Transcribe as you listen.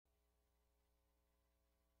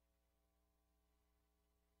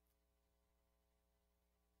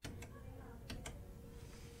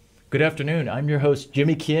Good afternoon. I'm your host,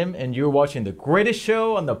 Jimmy Kim, and you're watching the greatest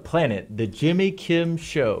show on the planet, The Jimmy Kim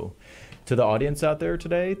Show. To the audience out there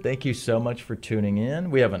today, thank you so much for tuning in.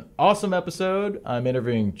 We have an awesome episode. I'm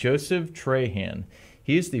interviewing Joseph Trahan.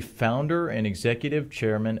 He is the founder and executive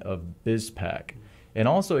chairman of BizPack, and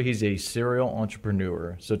also he's a serial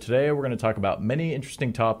entrepreneur. So today we're going to talk about many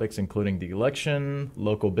interesting topics, including the election,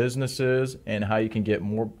 local businesses, and how you can get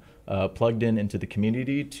more plugged in into the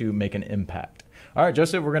community to make an impact. All right,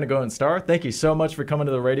 Joseph, we're going to go and start. Thank you so much for coming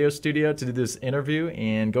to the radio studio to do this interview,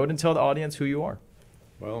 and go ahead and tell the audience who you are.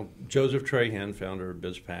 Well, Joseph Trahan, founder of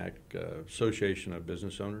BizPack, Association of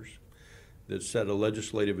Business Owners, that set a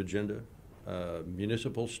legislative agenda,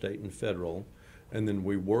 municipal, state, and federal, and then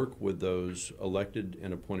we work with those elected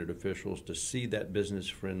and appointed officials to see that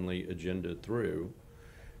business-friendly agenda through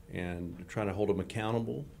and try to hold them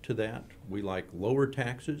accountable to that. We like lower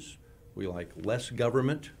taxes, we like less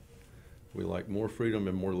government, we like more freedom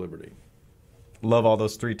and more liberty. Love all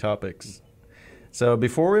those three topics. So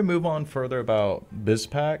before we move on further about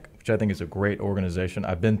BizPack, which I think is a great organization,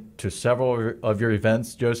 I've been to several of your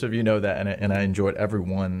events, Joseph, you know that, and I enjoyed every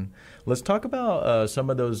one. Let's talk about some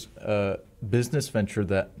of those business venture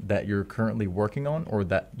that you're currently working on or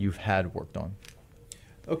that you've had worked on.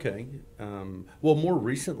 Okay. Well, more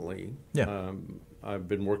recently, I've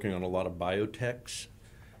been working on a lot of biotechs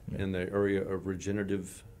in the area of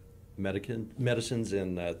regenerative medicines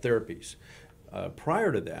and therapies.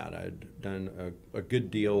 Prior to that, I'd done a good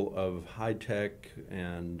deal of high-tech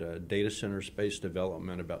and data center space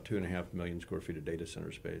development, about 2.5 million square feet of data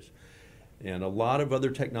center space, and a lot of other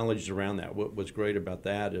technologies around that. What was great about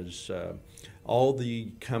that is all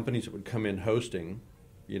the companies that would come in hosting,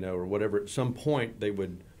 or whatever, at some point they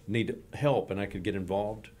would need help, and I could get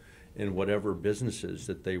involved in whatever businesses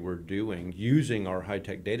that they were doing using our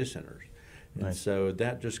high-tech data centers. And Nice. So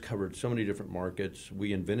that just covered so many different markets.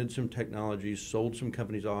 We invented some technologies, sold some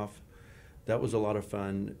companies off. That was a lot of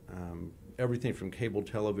fun. Everything from cable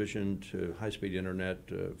television to high-speed internet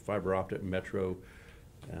to fiber optic metro.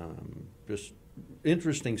 Just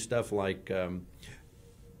interesting stuff like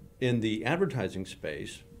in the advertising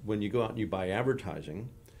space, when you go out and you buy advertising,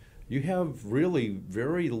 you have really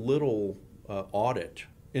very little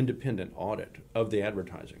independent audit of the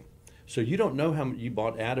advertising. So you don't know how you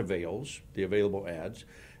bought ad avails, the available ads,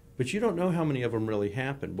 but you don't know how many of them really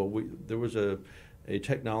happened. Well, there was a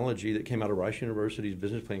technology that came out of Rice University's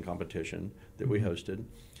business plan competition that we hosted,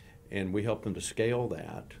 and we helped them to scale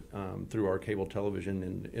that through our cable television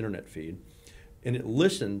and internet feed. And it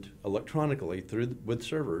listened electronically with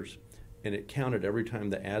servers, and it counted every time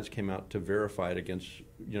the ads came out to verify it against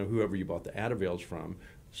whoever you bought the ad avails from.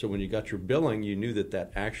 So when you got your billing, you knew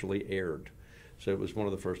that actually aired. So it was one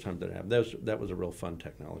of the first times that happened. That was a real fun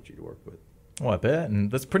technology to work with. Well, I bet. And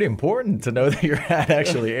that's pretty important to know that your ad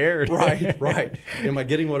actually aired. Right. Am I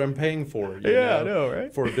getting what I'm paying for? I know,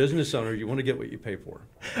 right? For a business owner, you want to get what you pay for.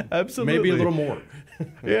 Absolutely. Maybe a little more.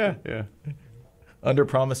 Yeah. Under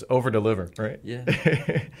promise, over deliver, right? Yeah.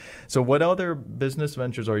 So what other business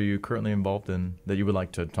ventures are you currently involved in that you would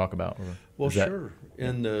like to talk about? Well, sure.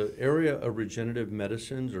 In the area of regenerative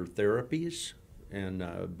medicines or therapies and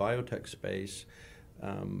biotech space,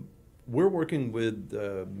 we're working with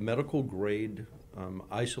medical grade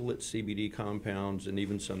isolate CBD compounds and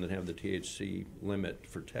even some that have the THC limit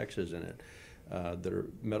for Texas in it. That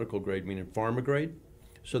are medical grade, meaning pharma grade,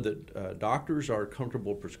 so that doctors are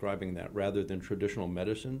comfortable prescribing that rather than traditional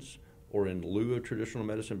medicines or in lieu of traditional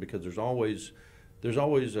medicine, because there's always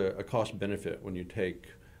a cost benefit when you take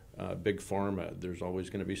big pharma. There's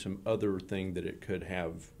always going to be some other thing that it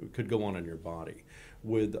could go on in your body.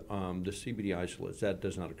 With the CBD isolates, that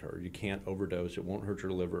does not occur. You can't overdose. It won't hurt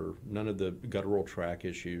your liver. None of the guttural tract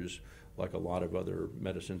issues like a lot of other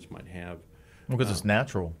medicines might have. Well, because it's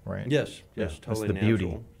natural, right? Yes, Yeah, totally that's the natural.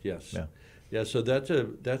 beauty. Yes. Yeah. So that's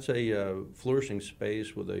a flourishing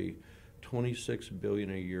space with a $26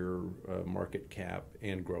 billion a year market cap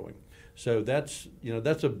and growing. So that's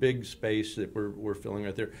a big space that we're filling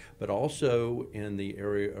right there. But also in the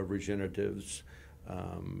area of regeneratives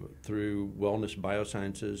through wellness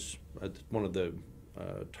biosciences, one of the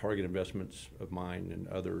target investments of mine and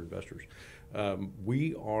other investors.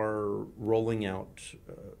 We are rolling out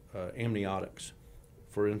amniotics,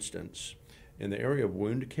 for instance, in the area of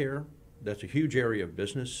wound care. That's a huge area of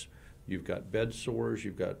business. You've got bed sores,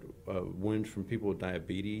 you've got wounds from people with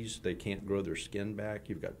diabetes, they can't grow their skin back.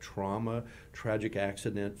 You've got trauma, tragic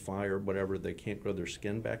accident, fire, whatever, they can't grow their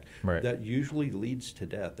skin back. Right. That usually leads to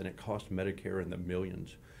death, and it costs Medicare in the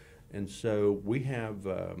millions. And so we have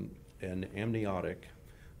an amniotic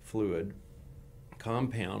fluid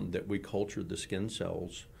compound that we cultured the skin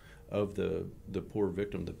cells of the poor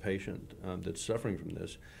victim, the patient that's suffering from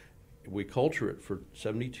this. We culture it for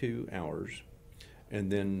 72 hours,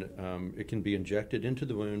 and then it can be injected into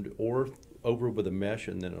the wound or over with a mesh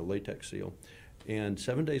and then a latex seal. And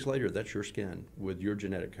 7 days later, that's your skin with your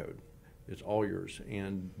genetic code. It's all yours.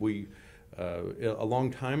 And we, a long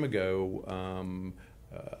time ago,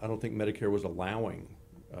 I don't think Medicare was allowing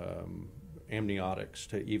amniotics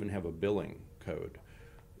to even have a billing code.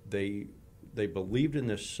 They believed in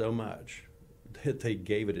this so much that they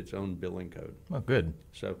gave it its own billing code. Oh, good.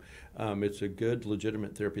 So it's a good,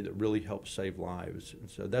 legitimate therapy that really helps save lives. And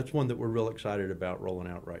so that's one that we're real excited about rolling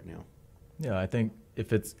out right now. Yeah, I think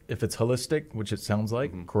if it's holistic, which it sounds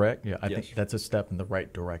like, correct? Yeah, I think that's a step in the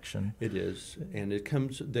right direction. It is, and it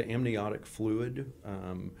comes the amniotic fluid.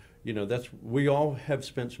 We all have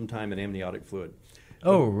spent some time in amniotic fluid.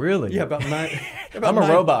 Oh, really? Yeah, about 9. I'm a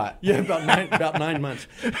robot. Yeah, about 9 months,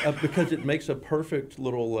 because it makes a perfect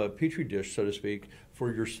little petri dish, so to speak,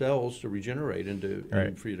 for your cells to regenerate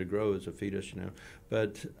and for you to grow as a fetus.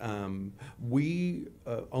 But we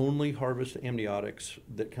only harvest amniotics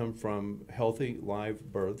that come from healthy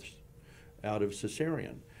live births out of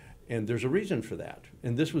cesarean, and there's a reason for that.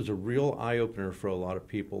 And this was a real eye opener for a lot of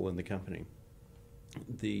people in the company.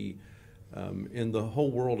 In the whole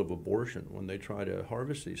world of abortion, when they try to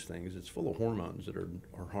harvest these things, it's full of hormones that are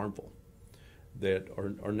harmful, that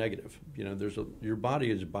are negative. Your body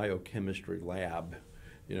is a biochemistry lab,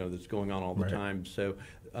 that's going on all the time. So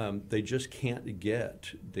they just can't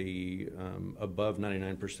get the above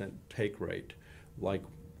 99% take rate like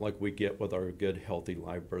we get with our good, healthy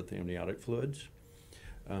live birth amniotic fluids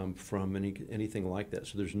from anything like that.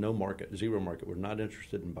 So there's no market, zero market. We're not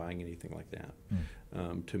interested in buying anything like that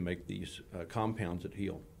to make these compounds that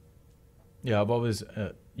heal. Yeah, I've always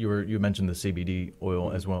you mentioned the CBD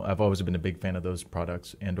oil as well. I've always been a big fan of those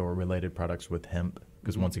products and or related products with hemp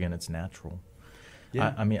because once again, it's natural.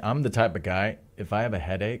 Yeah. I mean, I'm the type of guy, if I have a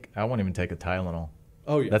headache, I won't even take a Tylenol.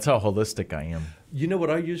 Oh, yeah. That's how holistic I am. You know what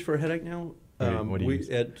I use for a headache now? What do you use?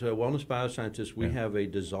 At Wellness Biosciences, we have a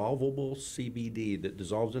dissolvable CBD that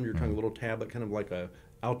dissolves under your tongue, a little tablet, kind of like a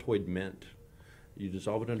Altoid mint. You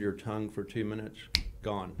dissolve it under your tongue for 2 minutes,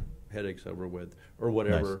 gone. Headache's over with, or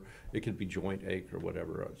whatever. Nice. It could be joint ache or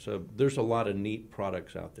whatever. So there's a lot of neat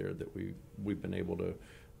products out there that we've been able to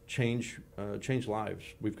change lives.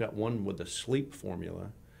 We've got one with a sleep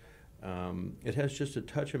formula. It has just a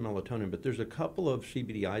touch of melatonin, but there's a couple of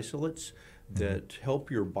CBD isolates that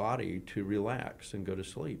help your body to relax and go to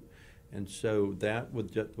sleep. And so that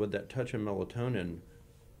with that touch of melatonin,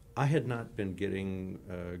 I had not been getting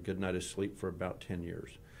a good night of sleep for about 10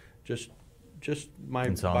 years. Just my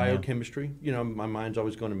insomnia. Biochemistry. My mind's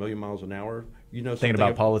always going a million miles an hour. Thinking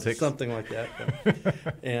about politics. Something like that.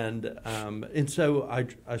 And so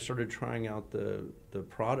I started trying out the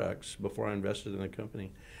products before I invested in the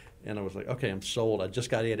company. And I was like, okay, I'm sold. I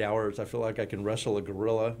just got 8 hours. I feel like I can wrestle a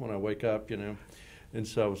gorilla when I wake up, And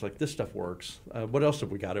so I was like, this stuff works. What else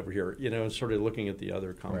have we got over here? And started looking at the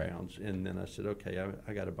other compounds. Right. And then I said, okay,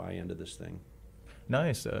 I got to buy into this thing.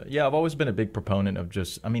 Nice. Yeah, I've always been a big proponent of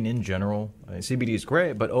in general, CBD is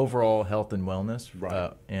great, but overall health and wellness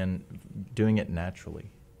and doing it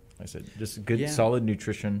naturally. I said, just good, solid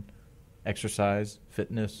nutrition, exercise,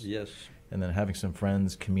 fitness. Yes. And then having some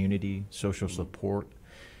friends, community, social support.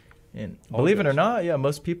 And believe it or not,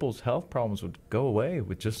 most people's health problems would go away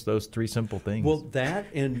with just those 3 simple things. Well, that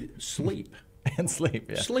and sleep. And sleep,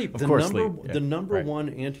 yeah. Sleep. The number one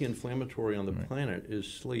anti-inflammatory on the planet is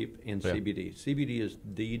sleep and CBD. CBD is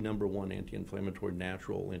the number one anti-inflammatory,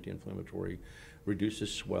 natural anti-inflammatory,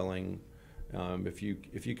 reduces swelling. If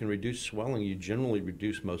you can reduce swelling, you generally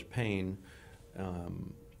reduce most pain.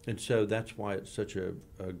 And so that's why it's such a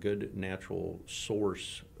good natural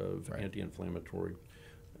source of anti-inflammatory.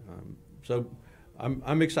 So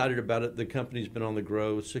I'm excited about it. The company's been on the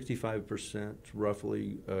grow, 65%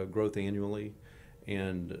 roughly growth annually,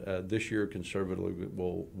 and this year conservatively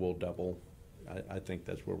will double. I think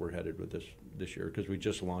that's where we're headed with this year because we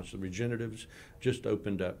just launched the regeneratives, just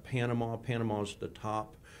opened up Panama. Panama's the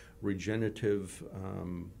top regenerative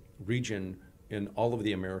region in all of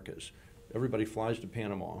the Americas. Everybody flies to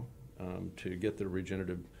Panama to get their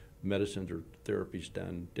regenerative medicines or therapies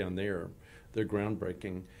done down there. They're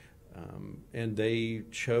groundbreaking. And they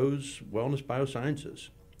chose Wellness Biosciences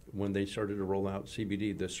when they started to roll out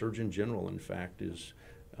CBD. The Surgeon General, in fact, is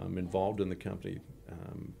involved in the company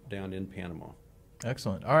down in Panama.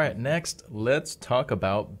 Excellent. All right, next, let's talk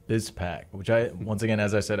about BizPack, which once again,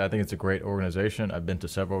 as I said, I think it's a great organization. I've been to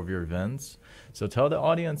several of your events. So tell the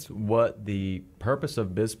audience what the purpose of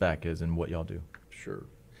BizPack is and what y'all do. Sure.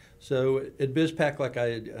 So at BizPack, like I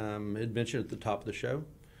had mentioned at the top of the show,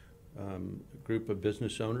 group of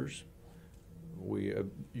business owners.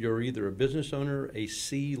 You're either a business owner, a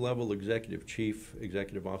C-level executive, chief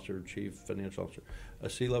executive officer, chief financial officer, a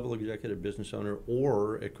C-level executive business owner,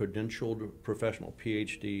 or a credentialed professional,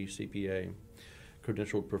 PhD, CPA,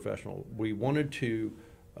 credentialed professional. We wanted to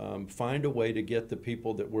find a way to get the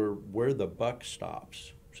people that were where the buck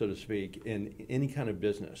stops, so to speak, in any kind of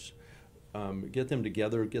business. Get them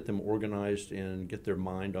together, get them organized, and get their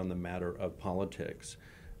mind on the matter of politics.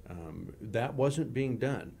 That wasn't being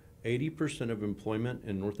done. 80% of employment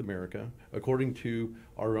in North America, according to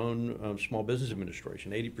our own Small Business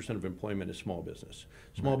Administration, 80% of employment is small business.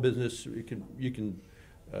 Small business,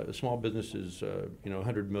 small business is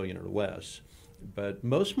 100 million or less, but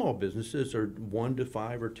most small businesses are 1 to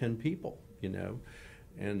 5 or 10 people,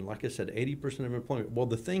 and like I said, 80% of employment. Well,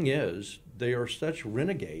 the thing is, they are such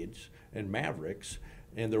renegades and mavericks,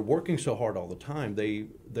 and they're working so hard all the time,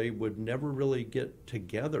 they would never really get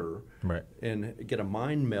together and get a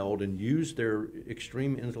mind meld and use their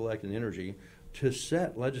extreme intellect and energy to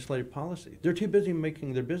set legislative policy. They're too busy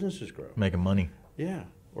making their businesses grow. Making money. Yeah,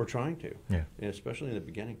 or trying to. Yeah. And especially in the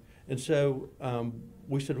beginning. And so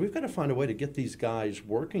we said, we've got to find a way to get these guys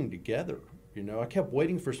working together. I kept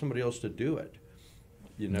waiting for somebody else to do it.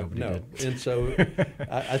 Nobody did. And so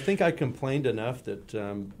I think I complained enough that,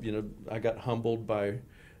 I got humbled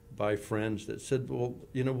by friends that said, well,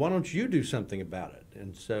 why don't you do something about it?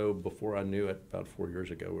 And so before I knew it, about 4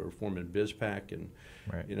 years ago, we were forming BizPac and,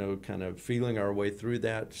 kind of feeling our way through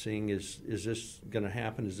that, seeing is this going to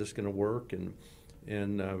happen? Is this going to work?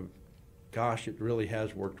 And gosh, it really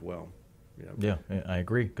has worked well. Yeah, I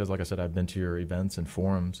agree. Because like I said, I've been to your events and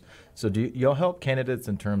forums. So do y'all help candidates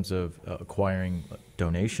in terms of acquiring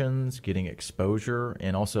donations, getting exposure,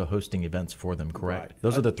 and also hosting events for them, correct? Right.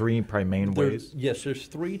 Those are the three main ways? Yes, there's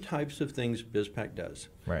 3 types of things BizPac does.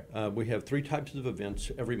 Right. We have 3 types of events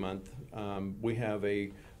every month. We have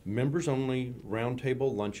a members-only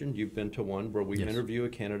roundtable luncheon. You've been to one where we interview a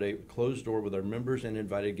candidate, closed door with our members and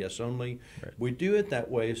invited guests only. Right. We do it that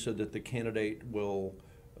way so that the candidate will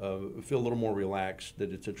feel a little more relaxed,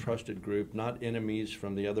 that it's a trusted group, not enemies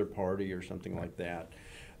from the other party or something like that.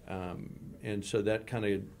 And so that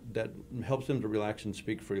helps them to relax and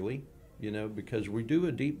speak freely, because we do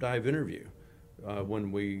a deep dive interview.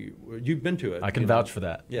 You've been to it. I can vouch for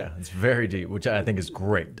that. Yeah. It's very deep, which I think is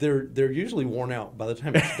great. They're usually worn out by the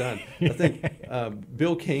time it's done. I think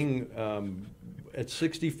Bill King, at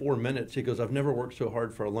 64 minutes, he goes, I've never worked so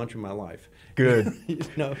hard for a lunch in my life. Good.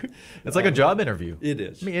 It's like a job interview. It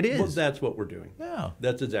is. I mean, it is. Well, that's what we're doing. Yeah.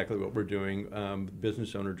 That's exactly what we're doing,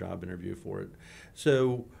 business owner job interview for it.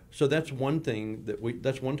 So that's one thing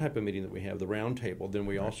that's one type of meeting that we have, the round table. Then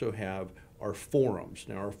we also have our forums.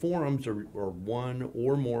 Now, our forums are 1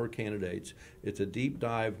 or more candidates. It's a deep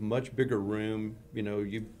dive, much bigger room.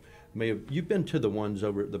 You've been to the ones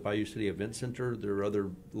over at the Bayou City Event Center. There are other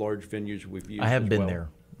large venues we've used. I have been there.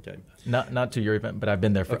 Okay. Not to your event, but I've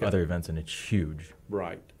been there for other events, and it's huge.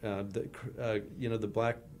 Right. The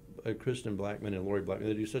Black Kristen Blackman and Lori Blackman,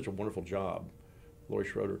 they do such a wonderful job. Lori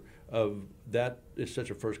Schroeder, of that is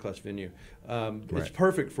such a first-class venue. It's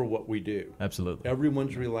perfect for what we do. Absolutely.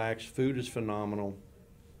 Everyone's relaxed. Food is phenomenal,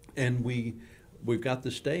 and we've got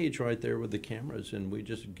the stage right there with the cameras, and we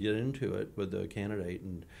just get into it with the candidate.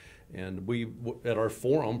 And we at our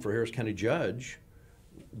forum for Harris County Judge,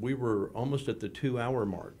 we were almost at the 2-hour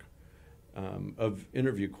mark of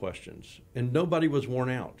interview questions, and nobody was worn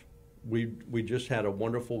out. We just had a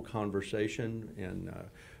wonderful conversation and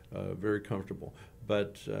very comfortable.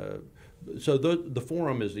 But so the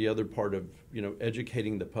forum is the other part of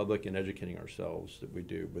educating the public and educating ourselves that we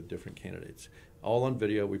do with different candidates. All on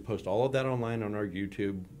video. We post all of that online on our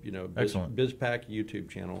YouTube, BizPac YouTube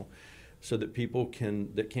channel, so that people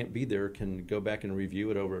that can't be there can go back and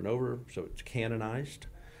review it over and over. So it's canonized.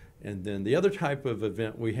 And then the other type of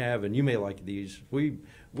event we have, and you may like these,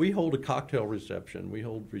 we hold a cocktail reception. We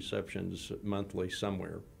hold receptions monthly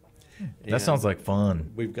somewhere. That sounds like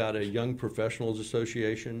fun. We've got a Young Professionals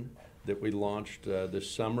Association that we launched this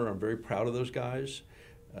summer. I'm very proud of those guys.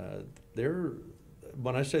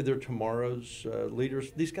 When I say they're tomorrow's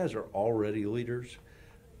leaders, these guys are already leaders.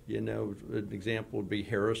 An example would be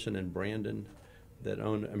Harrison and Brandon that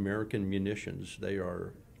own American Munitions. They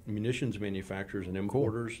are munitions manufacturers and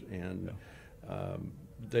importers, and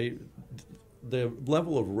the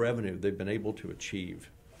level of revenue they've been able to achieve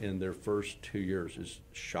in their first 2 years is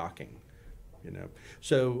shocking.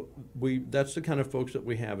 So that's the kind of folks that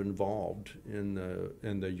we have involved in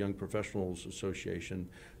the Young Professionals Association.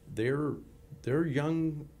 They're They're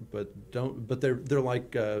young, but don't. But they're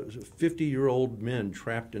like 50-year-old men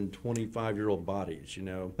trapped in 25-year-old bodies. You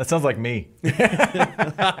know. That sounds like me.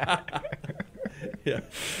 Yeah,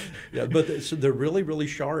 yeah. But so they're really, really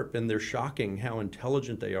sharp, and they're shocking how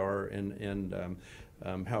intelligent they are, and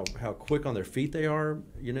how quick on their feet they are.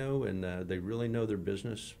 You know, and they really know their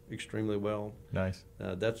business extremely well. Nice.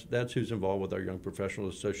 That's who's involved with our Young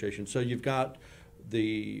Professionals Association. So you've got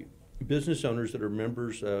the business owners that are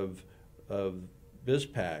members of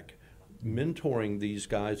BizPac mentoring these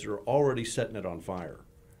guys that are already setting it on fire,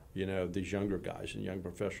 you know, these younger guys in Young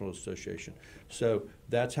Professional Association. So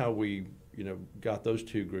that's how we, you know, got those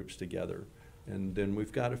two groups together. And then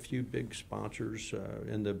we've got a few big sponsors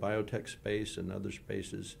in the biotech space and other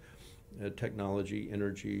spaces, technology,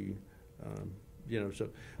 energy, you know, so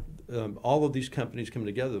all of these companies come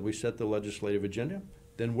together. We set the legislative agenda.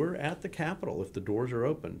 Then we're at the Capitol if the doors are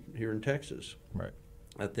open here in Texas. Right.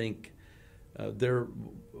 I think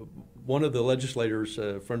one of the legislators,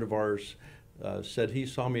 a friend of ours, said he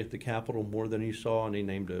saw me at the Capitol more than he saw, and he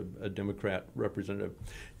named a Democrat representative.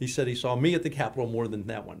 He said he saw me at the Capitol more than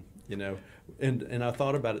that one, you know. And I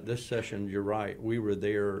thought about it this session. You're right. We were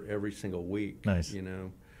there every single week. Nice. You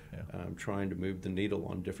know, Yeah. trying to move the needle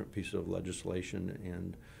on different pieces of legislation.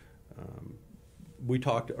 And we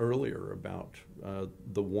talked earlier about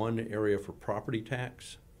the one area for property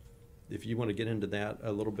tax. If you want to get into that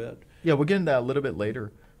a little bit. Yeah, we'll get into that a little bit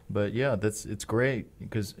later. But yeah, it's great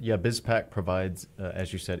because BizPac provides,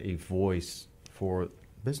 as you said, a voice for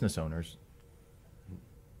business owners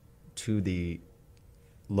to the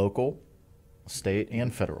local, state,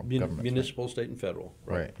 and federal government. Municipal, state, and federal.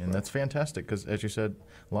 Right. And that's fantastic because, as you said,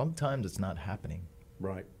 a lot of times it's not happening.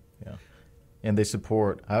 Right. Yeah. And they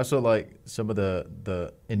support. I also like some of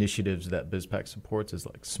the initiatives that BizPac supports is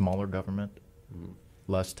like smaller government. Mm-hmm.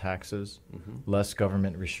 Less taxes, less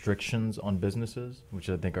government restrictions on businesses, which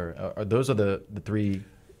I think are those are the three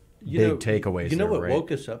big takeaways. You know what right?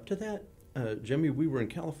 woke us up to that, Jimmy? We were in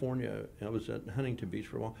California. I was at Huntington Beach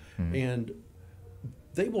for a while, and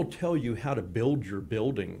they will tell you how to build your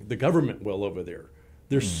building. The government will over there.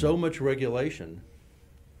 There's so much regulation.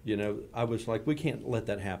 You know, I was like, we can't let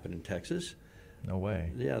that happen in Texas. No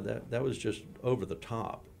way. Yeah, that was just over the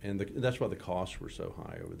top, and that's why the costs were so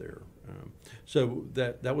high over there. So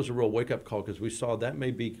that was a real wake up call because we saw that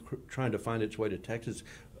may be trying to find its way to Texas.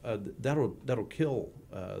 That'll kill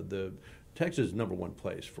the Texas is number one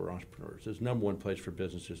place for entrepreneurs. It's number one place for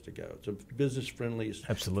businesses to go. It's a business friendliest,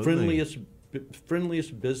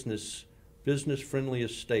 friendliest business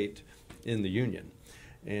friendliest state in the union,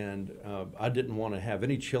 and I didn't want to have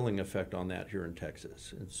any chilling effect on that here in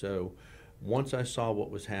Texas, and so. Once I saw what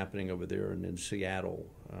was happening over there and in Seattle,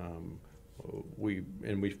 we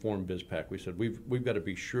formed BizPac. We said we've got to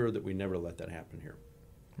be sure that we never let that happen here.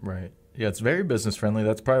 Right. Yeah, it's very business friendly.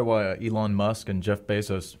 That's probably why Elon Musk and Jeff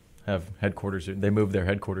Bezos have headquarters here. They moved their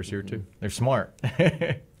headquarters here too. They're smart.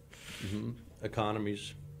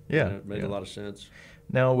 Economies. Yeah, it made a lot of sense.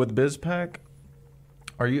 Now with BizPac,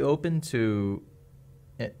 are you open to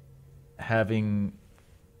having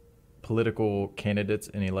political candidates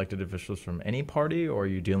and elected officials from any party, or are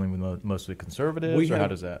you dealing with mostly conservatives, how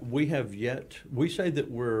does that? We have yet. We say that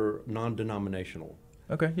we're non-denominational.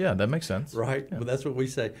 Okay, yeah, that makes sense. Right, yeah. But that's what we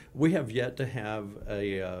say. We have yet to have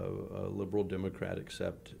a liberal Democrat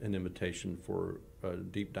accept an invitation for a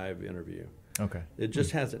deep dive interview. Okay. It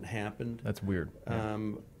just hasn't happened. That's weird.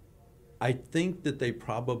 Yeah. I think that they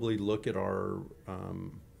probably look at our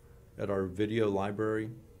video library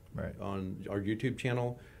on our YouTube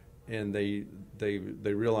channel, and they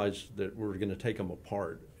realize that we're going to take them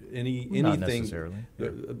apart. Anything, not necessarily.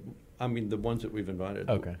 I mean, the ones that we've invited.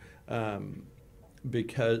 Okay.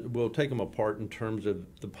 Because we'll take them apart in terms of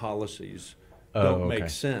the policies don't make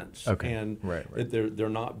sense. Okay. And right. they're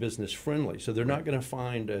not business friendly, so they're not going to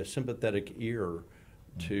find a sympathetic ear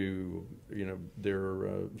to their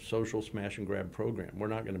social smash and grab program. We're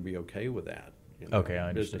not going to be okay with that. Okay, I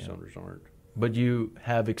understand. Business owners aren't. But you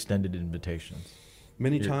have extended invitations.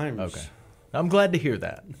 Many times. Okay. I'm glad to hear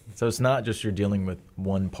that. So it's not just you're dealing with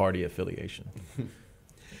one party affiliation.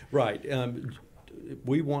 Right.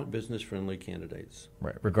 We want business-friendly candidates.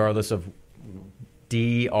 Right. Regardless of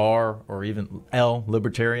D, R, or even L,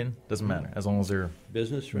 libertarian, doesn't matter. As long as they're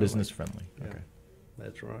business-friendly. Yeah. Okay.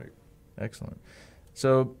 That's right. Excellent.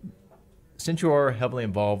 So since you are heavily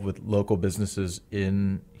involved with local businesses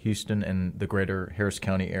in Houston and the greater Harris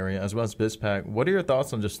County area, as well as BizPac, what are your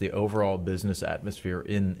thoughts on just the overall business atmosphere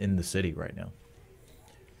in the city right now?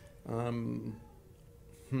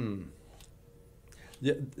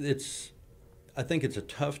 Yeah, I think it's a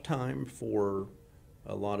tough time for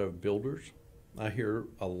a lot of builders I hear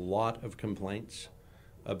a lot of complaints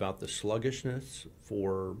about the sluggishness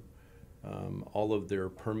for all of their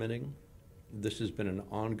permitting. This has been an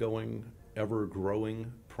ongoing,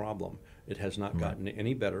 ever-growing problem. It has not gotten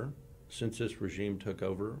any better since this regime took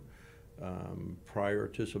over, prior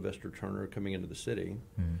to Sylvester Turner coming into the city,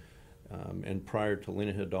 and prior to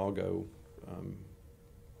Lena Hidalgo,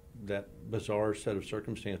 that bizarre set of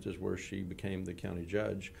circumstances where she became the county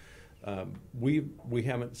judge. We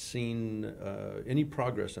haven't seen any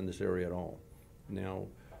progress in this area at all. Now,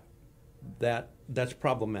 that's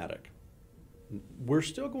problematic. We're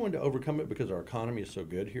still going to overcome it because our economy is so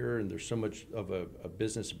good here and there's so much of a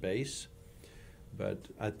business base, but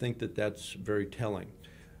I think that that's very telling.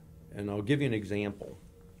 And I'll give you an example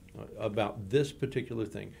about this particular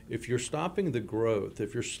thing. If you're stopping the growth,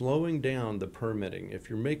 if you're slowing down the permitting, if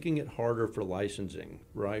you're making it harder for licensing,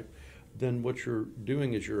 right, then what you're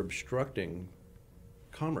doing is you're obstructing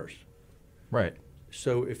commerce. Right.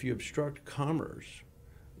 So if you obstruct commerce,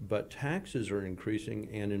 but taxes are increasing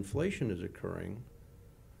and inflation is occurring,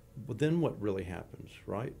 but then what really happens,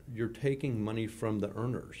 right? You're taking money from the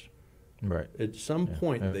earners. Right. At some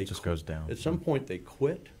point, it just goes down. At some point, they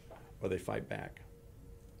quit or they fight back.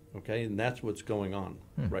 Okay, and that's what's going on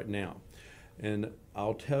right now. And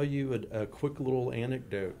I'll tell you a quick little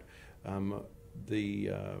anecdote.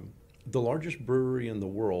 The largest brewery in the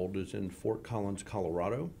world is in Fort Collins,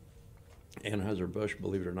 Colorado. Anheuser-Busch,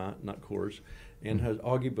 believe it or not Coors.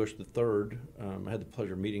 Augie Busch III, I had the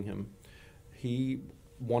pleasure of meeting him. He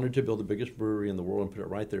wanted to build the biggest brewery in the world and put it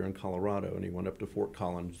right there in Colorado, and he went up to Fort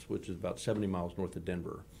Collins, which is about 70 miles north of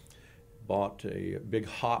Denver. Bought a big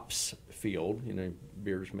hops field,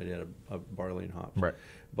 beers made out of barley and hops. Right.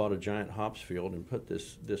 Bought a giant hops field and put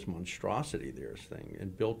this monstrosity there, this thing,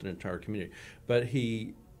 and built an entire community. But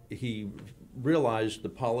he realized the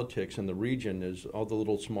politics in the region is all the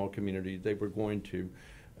little small communities, they were going to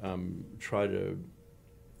try to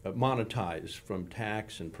monetize from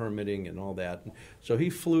tax and permitting and all that. So he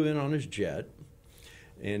flew in on his jet,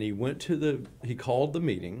 and he called the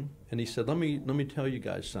meeting, and he said, let me tell you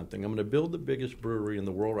guys something. I'm going to build the biggest brewery in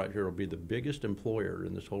the world right here. It'll be the biggest employer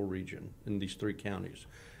in this whole region, in these 3 counties.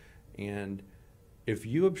 And if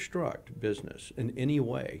you obstruct business in any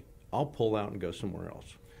way, I'll pull out and go somewhere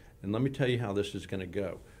else. And let me tell you how this is going to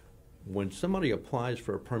go. When somebody applies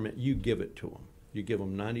for a permit, you give it to them. You give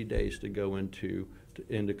them 90 days to go into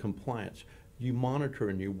compliance. You monitor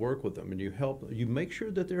and you work with them and you help. You make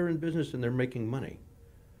sure that they're in business and they're making money.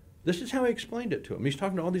 This is how he explained it to them. He's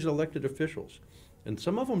talking to all these elected officials. And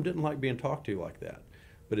some of them didn't like being talked to like that.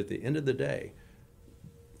 But at the end of the day,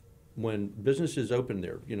 when businesses open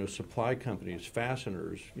there, supply companies,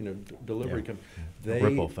 fasteners, delivery companies,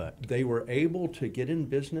 ripple effect. They were able to get in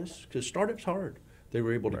business, because startup's hard. They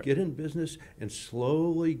were able to get in business and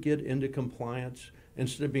slowly get into compliance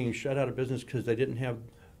instead of being shut out of business because they didn't have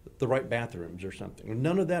the right bathrooms or something.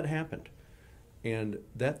 None of that happened. And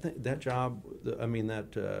that job,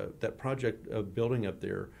 that project of building up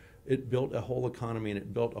there, it built a whole economy and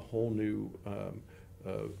it built a whole new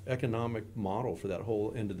economic model for that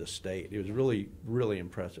whole end of the state. It was really, really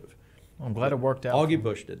impressive. I'm glad it worked out. Augie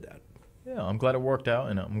Busch did that. Yeah, I'm glad it worked out,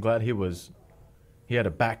 and I'm glad he had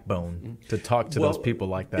a backbone to talk to those people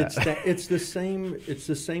like that. It's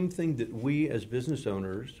the same thing that we as business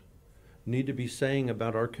owners need to be saying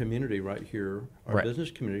about our community right here, our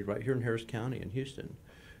business community right here in Harris County in Houston.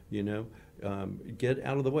 Get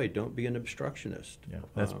out of the way. Don't be an obstructionist. Yeah,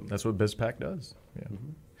 that's what BizPac does. Yeah. Mm-hmm.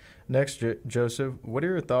 Next, Joseph, what are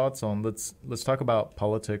your thoughts on let's talk about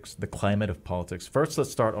politics, the climate of politics. First,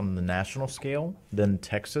 let's start on the national scale, then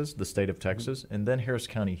Texas, the state of Texas, and then Harris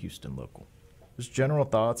County, Houston local. Just general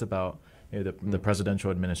thoughts about the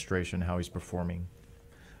presidential administration, how he's performing.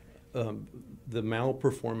 The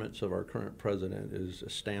malperformance of our current president is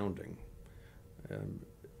astounding.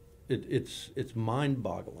 It's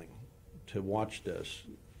mind-boggling to watch this,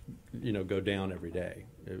 go down every day.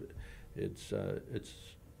 It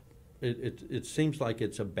seems like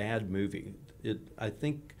it's a bad movie. I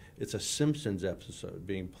think it's a Simpsons episode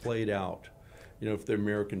being played out, for the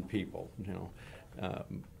American people.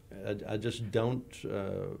 I just don't.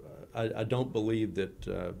 I don't believe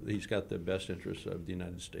that he's got the best interests of the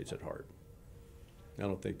United States at heart. I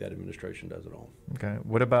don't think that administration does at all. Okay.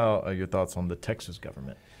 What about your thoughts on the Texas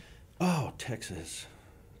government? Oh, Texas.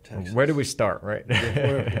 Where do we start, right?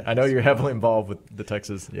 I know you're heavily involved with the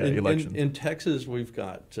Texas election. In Texas, we've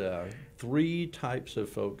got 3 types of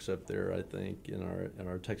folks up there, I think, in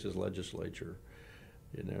our Texas legislature.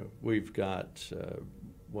 We've got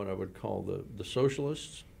what I would call the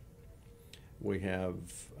socialists. We have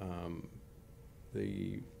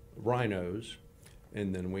the rhinos,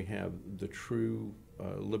 and then we have the true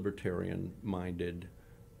libertarian-minded,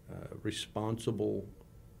 responsible,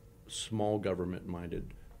 small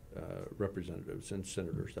government-minded representatives and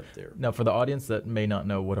senators up there. Now, for the audience that may not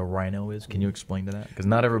know what a rhino is, can you explain to that? Because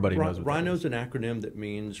not everybody knows what Rhino that is an acronym that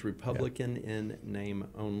means Republican in name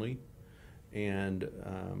only, and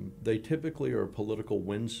they typically are a political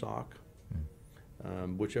windsock.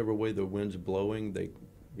 Whichever way the wind's blowing, they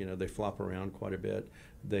flop around quite a bit.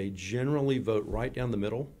 They generally vote right down the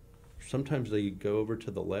middle. Sometimes they go over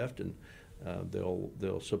to the left, and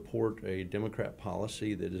they'll support a Democrat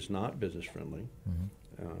policy that is not business friendly.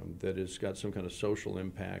 That has got some kind of social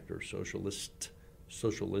impact or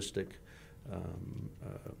socialistic,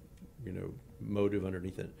 motive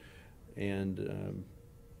underneath it, and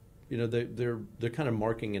they're kind of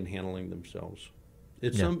marking and handling themselves.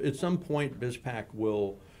 At some point, BizPac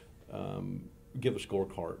will give a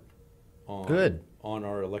scorecard on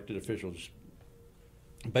our elected officials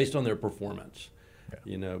based on their performance.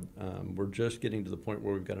 We're just getting to the point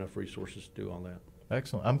where we've got enough resources to do all that.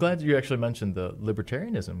 Excellent. I'm glad you actually mentioned the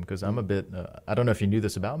libertarianism, because I'm a bit, I don't know if you knew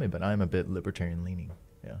this about me, but I'm a bit libertarian leaning.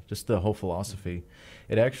 Yeah, just the whole philosophy.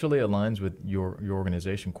 It actually aligns with your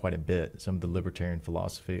organization quite a bit, some of the libertarian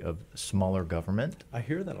philosophy of smaller government. I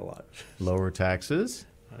hear that a lot. Lower taxes.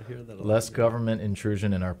 I hear that a lot. Less government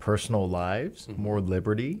intrusion in our personal lives, more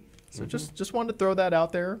liberty. So just wanted to throw that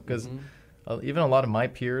out there, because even a lot of my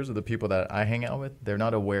peers or the people that I hang out with, they're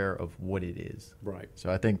not aware of what it is. Right.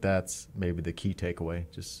 So I think that's maybe the key takeaway,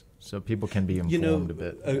 just so people can be informed a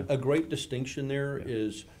bit. A great distinction there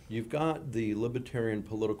is you've got the Libertarian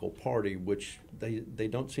political party, which they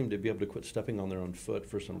don't seem to be able to quit stepping on their own foot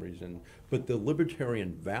for some reason. But the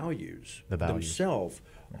Libertarian values themselves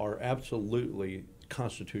are absolutely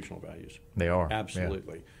constitutional values. They are.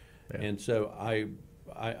 Absolutely. Yeah. And so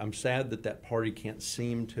I'm sad that party can't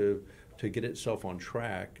seem to get itself on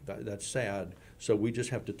track. That's sad. So we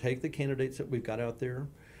just have to take the candidates that we've got out there.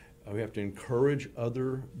 We have to encourage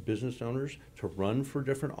other business owners to run for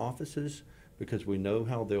different offices, because we know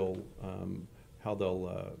how they'll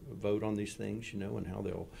vote on these things, and how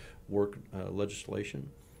they'll work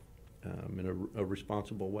legislation in a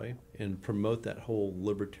responsible way, and promote that whole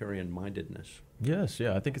libertarian mindedness. Yes,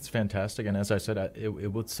 yeah, I think it's fantastic. And as I said,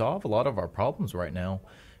 it would solve a lot of our problems right now.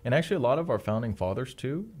 And actually, a lot of our founding fathers,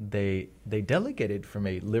 too, they delegated from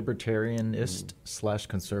a libertarianist /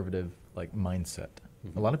 conservative mindset.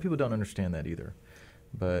 A lot of people don't understand that either.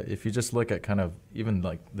 But if you just look at kind of even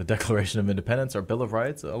like the Declaration of Independence or Bill of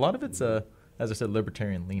Rights, a lot of it's, as I said,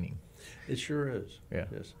 libertarian leaning. It sure is. Yeah.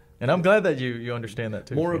 Yes. And I'm glad that you understand that,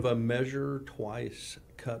 too. More of a measure twice,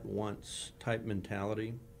 cut once type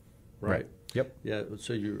mentality, right? Yep. Yeah,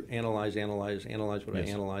 so you analyze what I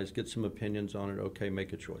analyze, get some opinions on it, okay,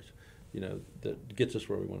 make a choice. That gets us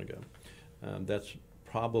where we want to go. That's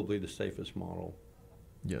probably the safest model.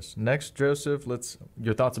 Yes. Next, Joseph,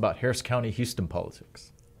 your thoughts about Harris County, Houston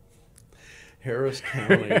politics. Harris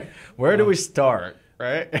County. Where do we start,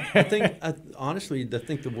 right? Honestly, I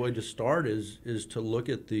think the way to start is to look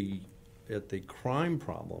at the crime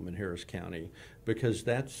problem in Harris County, because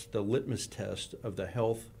that's the litmus test of the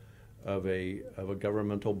health of a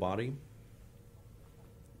governmental body,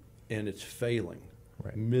 and it's failing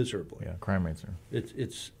miserably. Yeah, crime rates are.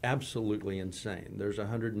 It's absolutely insane. There's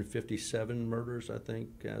 157 murders, I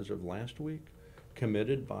think, as of last week,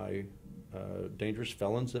 committed by dangerous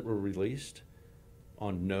felons that were released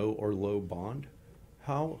on no or low bond.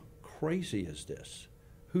 How crazy is this?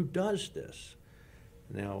 Who does this?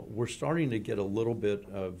 Now, we're starting to get a little bit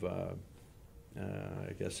of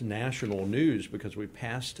national news, because we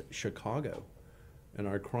passed Chicago and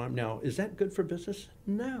our crime. Now, is that good for business?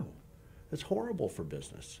 No, that's horrible for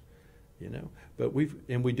business, But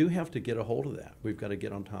we do have to get a hold of that. We've got to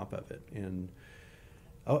get on top of it, and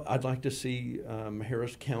I'd like to see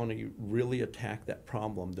Harris County really attack that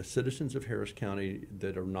problem. The citizens of Harris County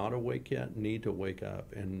that are not awake yet need to wake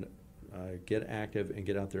up and get active and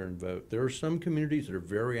get out there and vote. There are some communities that are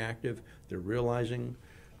very active. They're realizing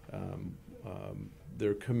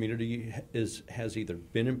their community has either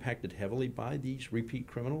been impacted heavily by these repeat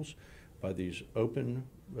criminals, by these open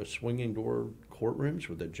swinging door courtrooms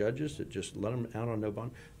with the judges that just let them out on no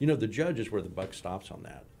bond. The judge is where the buck stops on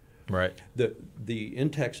that. Right. In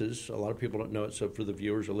Texas, a lot of people don't know it, so for the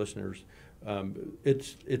viewers or listeners,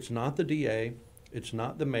 it's not the DA, it's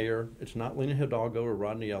not the mayor, it's not Lena Hidalgo or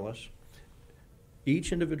Rodney Ellis.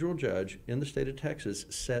 Each individual judge in the state of Texas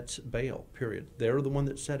sets bail, period. They're the one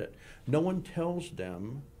that set it. No one tells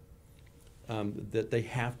them that they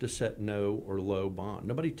have to set no or low bond.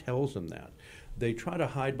 Nobody tells them that. They try to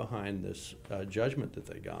hide behind this judgment that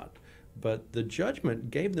they got. But the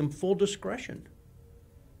judgment gave them full discretion.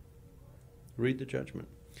 Read the judgment.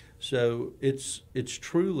 So it's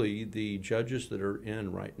truly the judges that are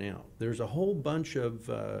in right now. There's a whole bunch of,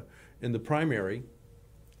 in the primary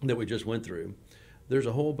that we just went through, there's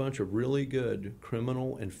a whole bunch of really good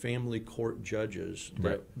criminal and family court judges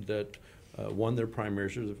that won their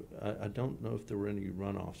primaries. I don't know if there were any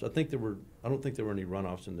runoffs. I don't think there were any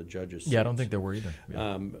runoffs in the judges. Yeah, I don't think there were either.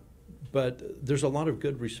 Yeah. But there's a lot of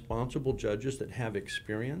good, responsible judges that have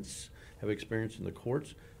experience in the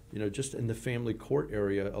courts. You know, just in the family court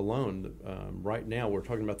area alone, right now we're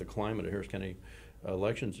talking about the climate of Harris County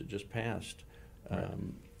elections that just passed.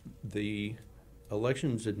 The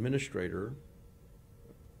elections administrator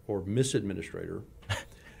or misadministrator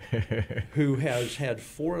who has had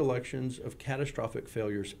 4 elections of catastrophic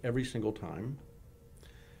failures every single time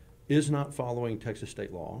is not following Texas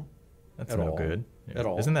state law. That's no good. Yeah. At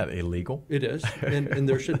all. Isn't that illegal? It is, and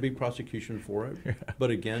there should be prosecution for it. Yeah.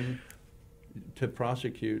 But again, to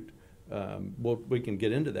prosecute, well, we can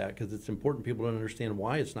get into that because it's important people don't understand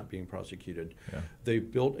why it's not being prosecuted. Yeah.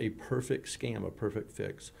 They've built a perfect scam, a perfect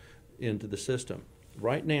fix into the system.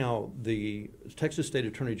 Right now, the Texas State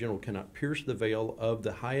Attorney General cannot pierce the veil of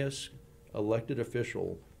the highest elected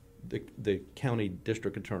official, the county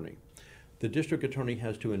district attorney. The district attorney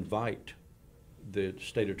has to invite the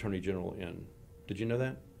State Attorney General in. Did you know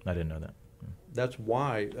that? I didn't know that. That's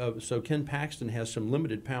why. So Ken Paxton has some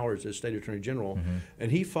limited powers as State Attorney General, and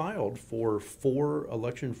he filed for 4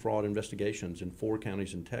 election fraud investigations in 4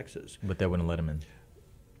 counties in Texas. But they wouldn't let him in.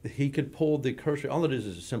 He could pull the cursory. All it is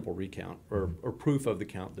a simple recount or proof of the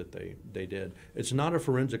count that they did. It's not a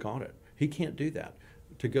forensic audit. He can't do that.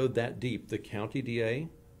 To go that deep, the county DA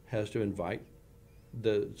has to invite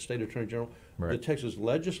the State Attorney General. Right. The Texas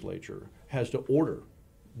legislature has to order,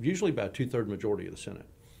 usually by a 2/3 majority of the Senate,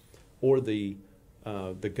 or the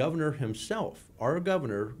governor himself, our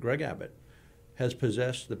governor, Greg Abbott, has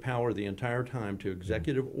possessed the power the entire time to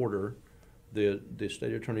executive order the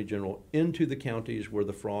State Attorney General into the counties where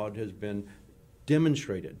the fraud has been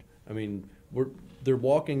demonstrated. I mean, they're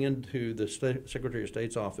walking into the Secretary of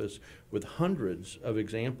State's office with hundreds of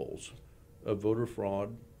examples of voter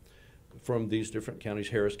fraud from these different counties,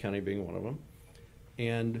 Harris County being one of them,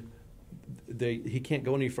 and he can't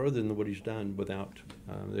go any further than what he's done without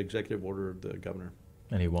the executive order of the governor.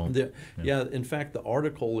 And he won't. Yeah, in fact, the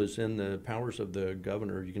article is in the powers of the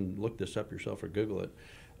governor. You can look this up yourself or Google it.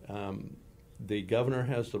 The governor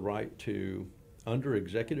has the right to, under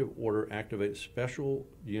executive order, activate a special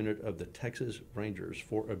unit of the Texas Rangers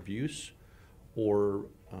for abuse or,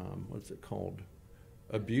 what's it called?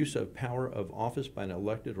 Abuse of power of office by an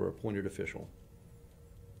elected or appointed official.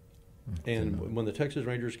 And when the Texas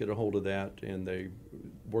Rangers get a hold of that and they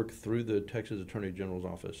work through the Texas Attorney General's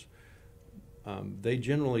office, they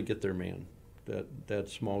generally get their man, that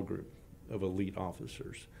small group of elite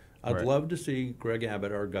officers. I'd love to see Greg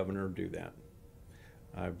Abbott, our governor, do that.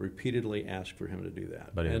 I've repeatedly asked for him to do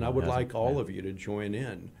that. And I would like all of you to join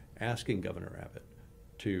in asking Governor Abbott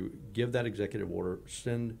to give that executive order,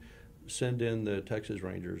 send in the Texas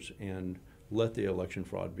Rangers, and let the election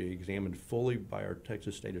fraud be examined fully by our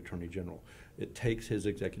Texas State Attorney General. It takes his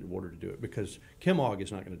executive order to do it because Kim Ogg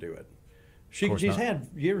is not going to do it. She's had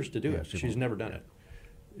years to do it. She's never done it.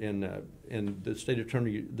 And the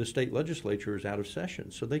state legislature is out of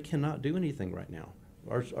session, so they cannot do anything right now.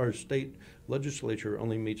 Our state legislature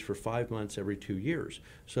only meets for 5 months every 2 years.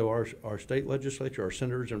 So our state legislature, our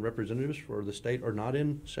senators and representatives for the state are not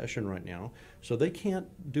in session right now, so they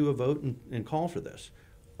can't do a vote and call for this.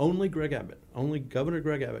 Only Greg Abbott, only Governor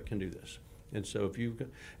Greg Abbott can do this. And so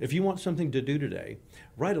if you want something to do today,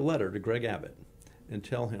 write a letter to Greg Abbott and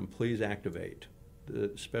tell him, please activate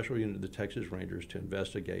the special unit of the Texas Rangers to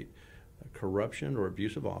investigate corruption or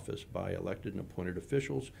abuse of office by elected and appointed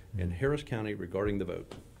officials in Harris County regarding the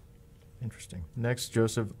vote. Interesting. Next,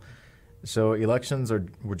 Joseph. So elections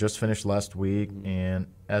were just finished last week, and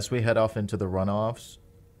as we head off into the runoffs,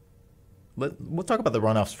 we'll talk about the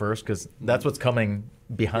runoffs first because that's what's coming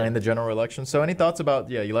behind the general election. So any thoughts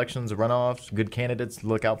about elections, runoffs, good candidates to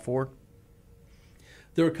look out for?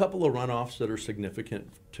 There are a couple of runoffs that are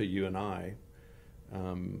significant to you and I.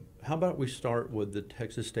 How about we start with the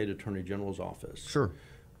Texas State Attorney General's office? Sure.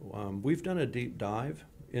 We've done a deep dive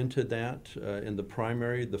into that in the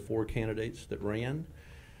primary, the 4 candidates that ran.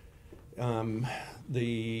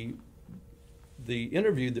 The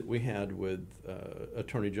interview that we had with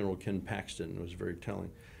Attorney General Ken Paxton was very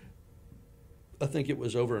telling. I think it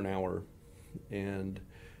was over an hour, and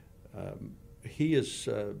he is.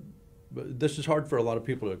 This is hard for a lot of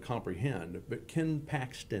people to comprehend, but Ken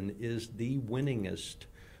Paxton is the winningest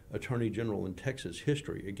Attorney General in Texas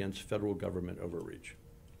history against federal government overreach.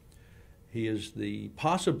 He is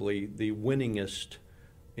possibly the winningest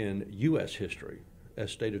in U.S. history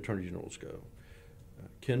as state attorney generals go.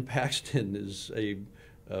 Ken Paxton is a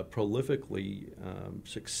prolifically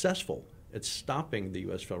successful at stopping the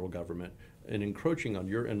U.S. federal government and encroaching on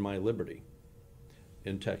your and my liberty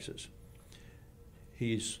in Texas.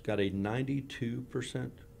 He's got a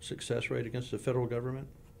 92% success rate against the federal government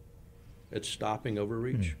at stopping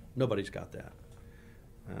overreach. Nobody's got that.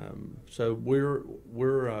 So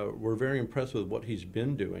we're very impressed with what he's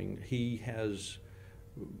been doing. He has,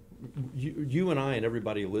 you and I and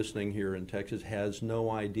everybody listening here in Texas has no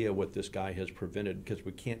idea what this guy has prevented, because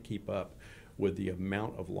we can't keep up with the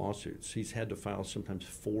amount of lawsuits. He's had to file sometimes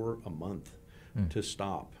 4 a month to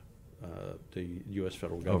stop the U.S.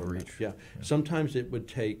 federal government. Overreach. Yeah. Sometimes it would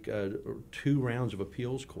take 2 rounds of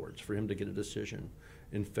appeals courts for him to get a decision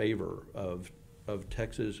in favor of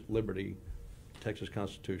Texas liberty, Texas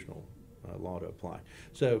constitutional law to apply.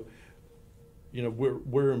 So, you know,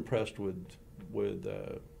 we're impressed with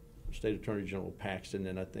State Attorney General Paxton,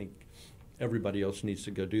 and I think everybody else needs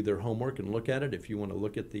to go do their homework and look at it. If you want to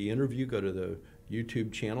look at the interview, go to the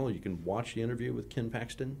YouTube channel. You can watch the interview with Ken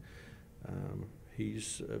Paxton.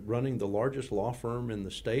 He's running the largest law firm in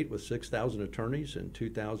the state with 6,000 attorneys and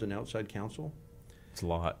 2,000 outside counsel. It's a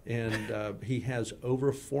lot. And he has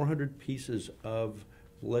over 400 pieces of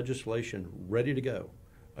legislation ready to go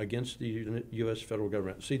against the U.S. federal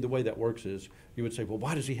government. See, the way that works is you would say, well,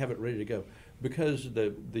 why does he have it ready to go? Because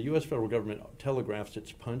the U.S. federal government telegraphs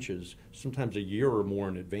its punches sometimes a year or more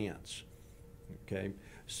in advance. Okay?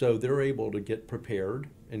 So they're able to get prepared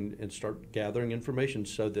and start gathering information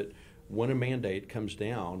so that when a mandate comes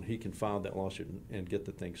down, he can file that lawsuit and get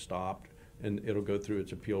the thing stopped, and it'll go through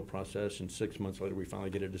its appeal process, and 6 months later we finally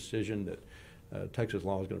get a decision that Texas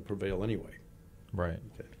law is going to prevail anyway. Right.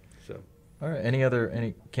 Okay. So. All right.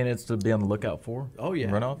 Any candidates to be on the lookout for? Oh yeah.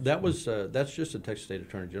 Runoffs? That's just a Texas State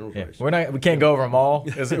Attorney General's race. We can't go over them all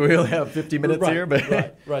because we only have 50 minutes here.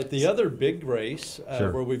 But right. The other big race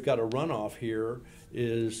Sure. where we've got a runoff here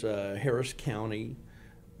is Harris County,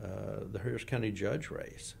 the Harris County judge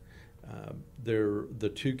race. They're the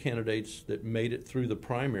 2 candidates that made it through the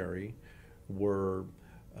primary were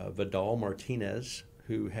Vidal Martinez,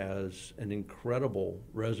 who has an incredible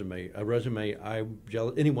resume, a resume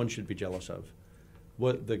anyone should be jealous of.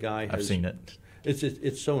 What the guy has. I've seen it.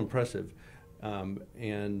 It's so impressive. And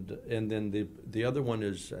then the other one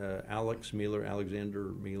is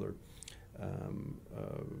Alexander Mueller.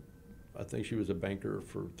 I think she was a banker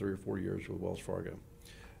for 3 or 4 years with Wells Fargo.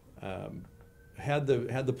 Had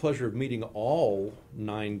the pleasure of meeting all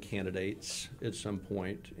 9 candidates at some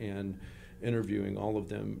point and interviewing all of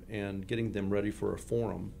them and getting them ready for a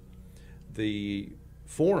forum. The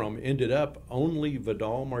forum ended up only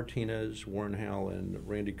Vidal Martinez, Warren Howell, and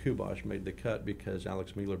Randy Kubash made the cut because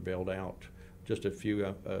Alex Mueller bailed out just I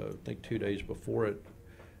think 2 days before it,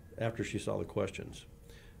 after she saw the questions.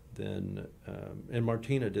 Then and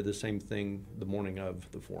Martina did the same thing the morning of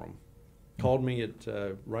the forum. Called me at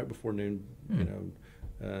right before noon. You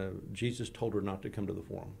know, Jesus told her not to come to the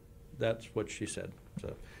forum. That's what she said.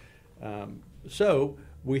 So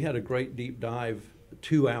we had a great deep dive,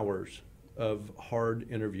 2 hours of hard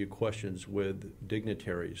interview questions with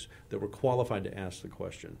dignitaries that were qualified to ask the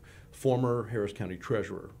question. Former Harris County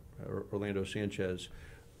Treasurer Orlando Sanchez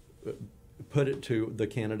put it to the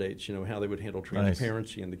candidates, you know, how they would handle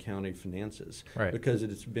transparency in the county finances. Right. Because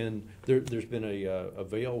it's been there's been a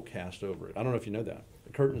veil cast over it. I don't know if you know that.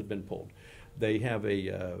 The curtain's been pulled. They have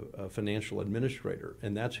a financial administrator,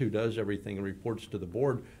 and that's who does everything and reports to the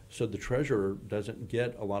board, so the treasurer doesn't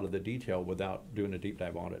get a lot of the detail without doing a deep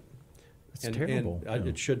dive audit. It's terrible. And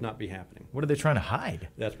it should not be happening. What are they trying to hide?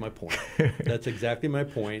 That's my point. That's exactly my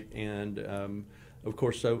point. And, of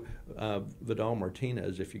course, so Vidal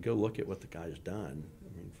Martinez, if you go look at what the guy's done,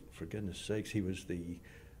 I mean, for goodness sakes, he was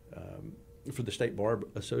for the State Bar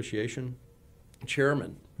Association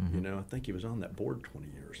chairman. Mm-hmm. You know, I think he was on that board 20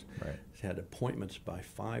 years. Right. He's had appointments by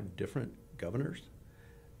 5 different governors.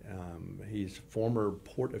 He's former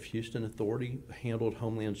Port of Houston Authority, handled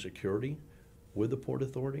Homeland Security with the Port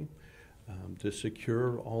Authority to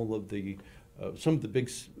secure all of the some of the big,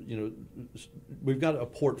 you know, we've got a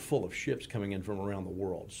port full of ships coming in from around the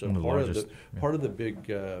world. So part of the big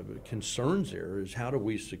concerns there is how do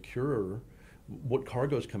we secure what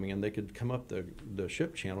cargo is coming in? They could come up the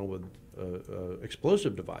ship channel with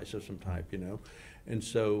explosive device of some type, you know, and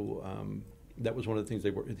so that was one of the things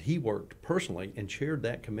he worked personally and chaired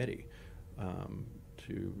that committee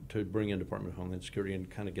to bring in Department of Homeland Security and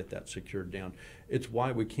kind of get that secured down. It's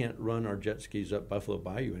why we can't run our jet skis up Buffalo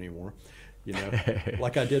Bayou anymore, you know,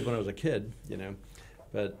 like I did when I was a kid, you know.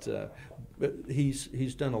 But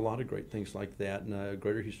he's done a lot of great things like that. And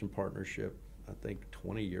Greater Houston Partnership, I think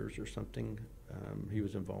 20 years or something, he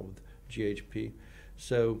was involved with GHP.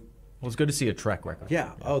 So. Well, it's good to see a track record.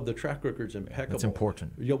 Yeah. Oh, the track record's impeccable. That's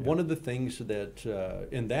important. One of the things that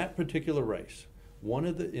in that particular race,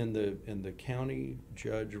 in the county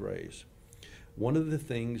judge race, one of the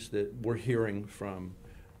things that we're hearing from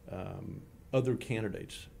other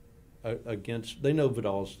candidates against, they know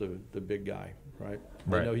Vidal's the big guy, right?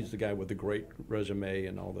 They know he's the guy with the great resume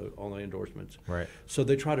and all the endorsements. Right. So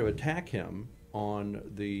they try to attack him on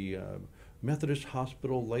the Methodist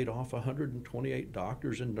Hospital laid off 128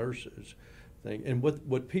 doctors and nurses thing. And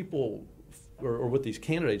what people, or what these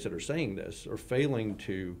candidates that are saying this are failing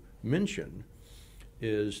to mention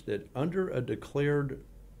is that under a declared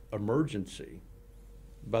emergency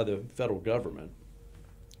by the federal government,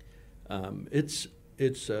 it's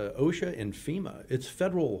OSHA and FEMA. It's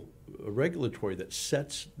federal regulatory that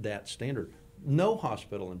sets that standard. No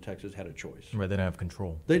hospital in Texas had a choice. Right, they don't have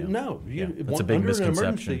control. No. That's a big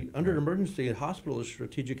misconception. Under an emergency, a hospital is a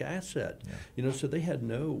strategic asset. Yeah. So they had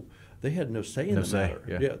no say in the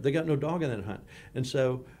matter. Yeah, they got no dog in that hunt. And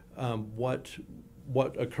so what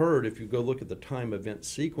occurred, if you go look at the time event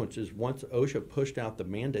sequences, once OSHA pushed out the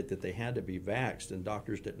mandate that they had to be vaxxed and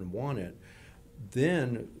doctors didn't want it,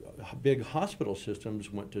 then big hospital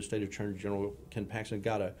systems went to State Attorney General Ken Paxton,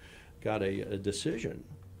 got a decision,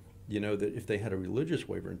 that if they had a religious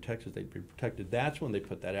waiver in Texas, they'd be protected. That's when they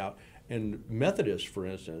put that out. And Methodists, for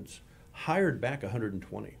instance, hired back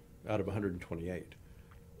 120 out of 128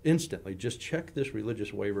 instantly. Just check this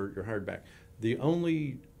religious waiver, you're hired back. The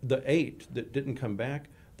 8 that didn't come back,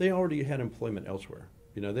 they already had employment elsewhere.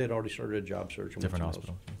 They had already started a job search. Different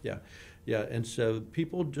hospital. Yeah. And so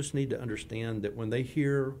people just need to understand that when they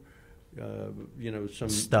hear, some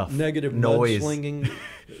stuff, negative noise, mudslinging,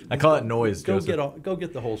 I call it noise. Go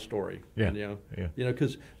get the whole story. Yeah.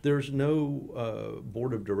 Because there's no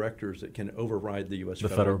board of directors that can override the U.S.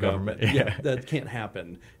 federal government. Yeah, that can't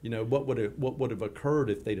happen. What would have occurred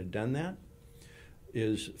if they'd have done that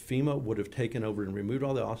is FEMA would have taken over and removed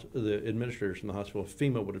all the administrators from the hospital.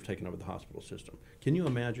 FEMA would have taken over the hospital system. Can you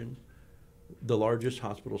imagine the largest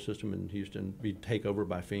hospital system in Houston be taken over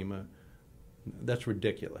by FEMA? That's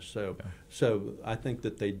ridiculous. So I think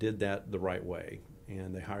that they did that the right way,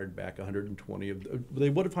 and they hired back 120 they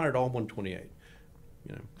would have hired all 128.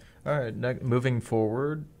 All right. Moving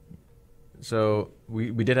forward. So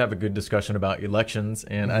we did have a good discussion about elections,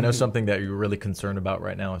 and I know something that you're really concerned about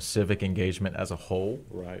right now is civic engagement as a whole.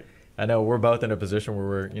 Right. I know we're both in a position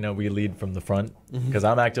where we lead from the front because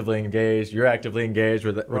I'm actively engaged, you're actively engaged,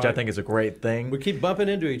 which I think is a great thing. We keep bumping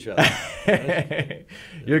into each other.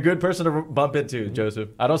 You're a good person to bump into, Joseph.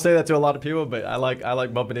 I don't say that to a lot of people, but I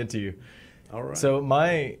like bumping into you. All right. So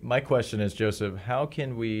my question is, Joseph, how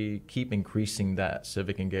can we keep increasing that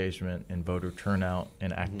civic engagement and voter turnout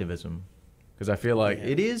and activism? Because I feel like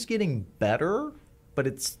it is getting better, but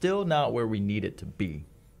it's still not where we need it to be.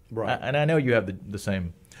 Right. And I know you have the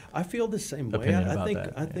same. I feel the same way.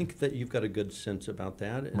 I think that you've got a good sense about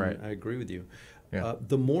that, and I agree with you. Yeah.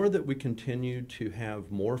 The more that we continue to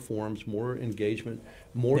have more forums, more engagement,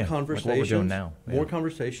 more conversations, like what we're doing now. More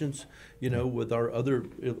conversations, with our other,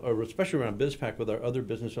 especially around BizPac, with our other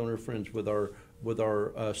business owner friends, with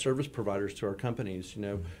our service providers to our companies,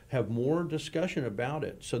 have more discussion about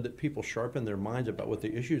it so that people sharpen their minds about what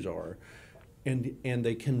the issues are, and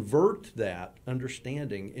they convert that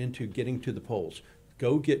understanding into getting to the polls.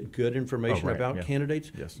 Go get good information about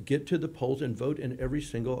candidates. Yes. Get to the polls and vote in every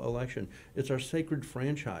single election. It's our sacred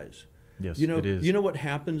franchise. Yes, it is. You know what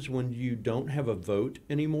happens when you don't have a vote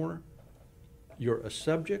anymore? You're a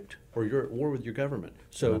subject or you're at war with your government.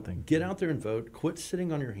 So get out there and vote. Quit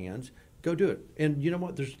sitting on your hands. Go do it. And you know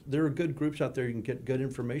what? There are good groups out there you can get good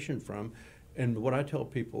information from. And what I tell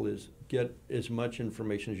people is get as much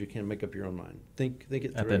information as you can, make up your own mind. Think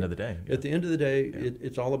it through. At the end of the day. At the end of the day,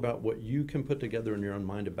 it's all about what you can put together in your own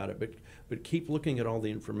mind about it. But keep looking at all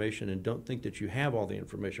the information and don't think that you have all the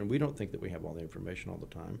information. We don't think that we have all the information all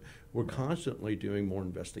the time. We're constantly doing more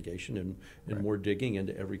investigation and more digging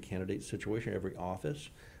into every candidate situation, every office,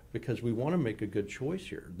 because we want to make a good choice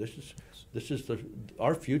here.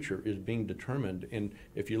 Our future is being determined. And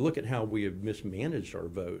if you look at how we have mismanaged our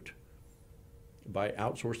vote, by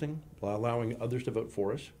outsourcing, by allowing others to vote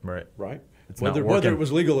for us. Right. Whether it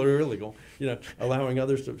was legal or illegal, allowing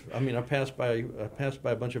others to. I mean, I passed by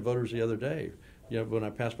a bunch of voters the other day. When I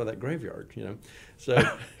passed by that graveyard. So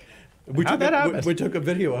we took a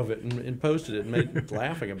video of it and posted it and made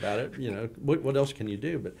laughing about it. What else can you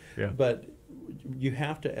do? But you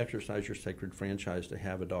have to exercise your sacred franchise to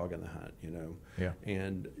have a dog in the hunt, you know. Yeah.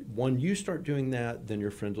 And when you start doing that, then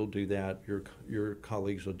your friends will do that, your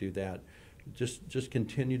colleagues will do that. Just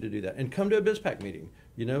continue to do that, and come to a BizPack meeting.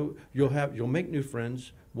 You know, you'll make new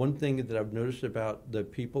friends. One thing that I've noticed about the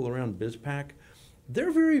people around BizPack,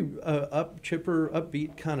 they're very chipper,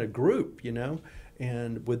 upbeat kind of group, you know.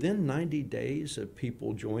 And within 90 days of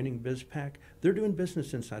people joining BizPack, they're doing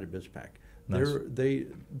business inside of BizPack. Nice.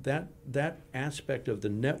 That aspect of the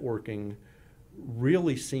networking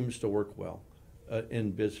really seems to work well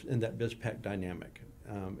in that BizPack dynamic.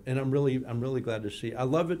 And I'm really glad to see. I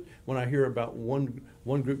love it when I hear about one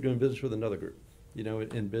group doing business with another group, you know,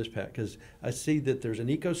 in BizPack, because I see that there's an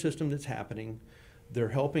ecosystem that's happening. They're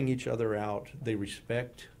helping each other out. They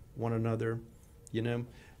respect one another, you know,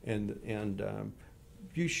 and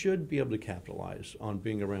you should be able to capitalize on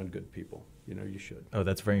being around good people. You know, you should. Oh,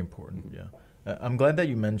 that's very important. Yeah. I'm glad that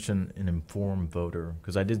you mentioned an informed voter,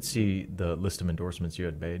 because I did see the list of endorsements you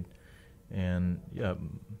had made, and yeah,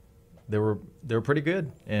 they were pretty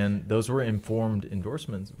good, and those were informed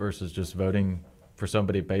endorsements versus just voting for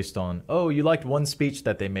somebody based on, oh, you liked one speech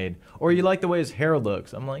that they made, or you like the way his hair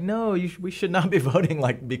looks. I'm like, no, we should not be voting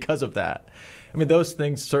like because of that. I mean, those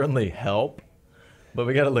things certainly help, but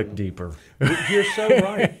we got to look deeper. You're so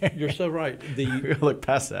right. You're so right. We got to look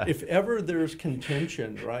past that. If ever there's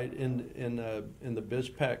contention, right, in the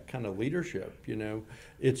BizPack kind of leadership, you know,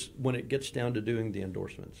 it's when it gets down to doing the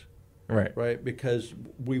endorsements. Right. Right, because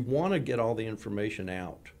we want to get all the information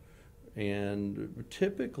out, and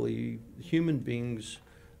typically human beings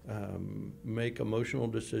make emotional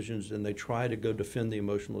decisions, and they try to go defend the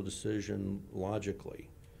emotional decision logically.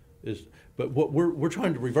 But what we're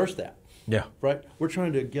trying to reverse that. Yeah. Right? We're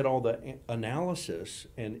trying to get all the analysis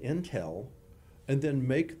and intel and then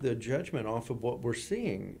make the judgment off of what we're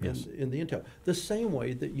seeing in the intel. The same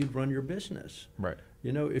way that you'd run your business. Right.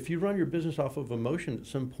 You know, if you run your business off of emotion, at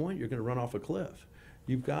some point you're going to run off a cliff.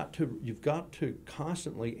 You've got to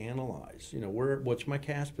constantly analyze. You know, what's my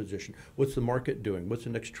cash position? What's the market doing? What's the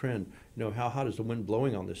next trend? You know, how hot is the wind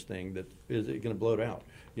blowing on this thing? That is it going to blow it out?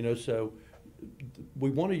 You know, so we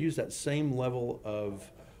want to use that same level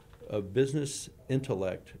of business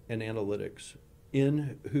intellect and analytics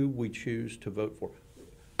in who we choose to vote for.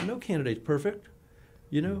 No candidate's perfect.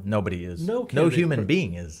 You know, nobody is. No human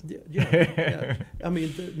being is. Yeah. I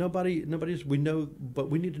mean, nobody's. We know, but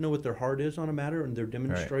we need to know what their heart is on a matter, and they're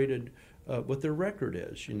demonstrated what their record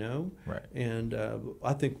is. You know, right. And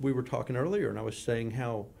I think we were talking earlier, and I was saying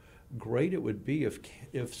how great it would be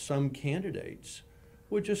if some candidates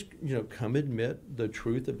would just come admit the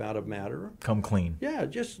truth about a matter. Come clean. Yeah,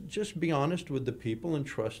 just be honest with the people and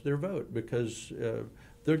trust their vote, because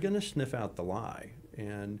they're going to sniff out the lie,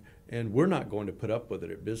 and we're not going to put up with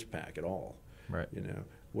it at BizPack at all. Right. You know,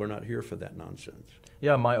 we're not here for that nonsense.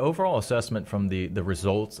 Yeah, my overall assessment from the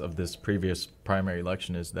results of this previous primary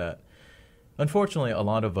election is that, unfortunately, a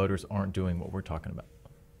lot of voters aren't doing what we're talking about.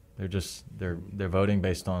 They're voting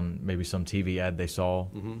based on maybe some TV ad they saw,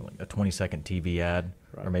 like a 20-second TV ad,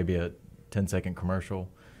 or maybe a 10-second commercial.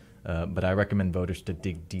 But I recommend voters to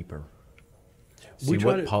dig deeper. See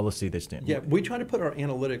what policy they stand. Yeah, we try to put our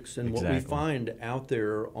analytics and what we find out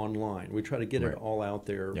there online. We try to get it all out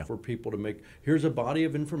there for people to make. Here's a body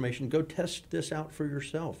of information. Go test this out for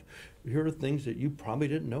yourself. Here are things that you probably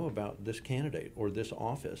didn't know about this candidate or this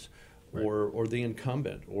office, or the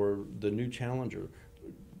incumbent or the new challenger.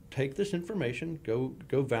 Take this information, go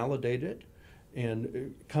validate it,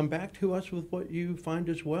 and come back to us with what you find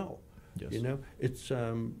as well. Yes. You know, it's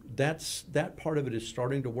that part of it is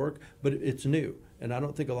starting to work, but it's new, and I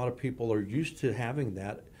don't think a lot of people are used to having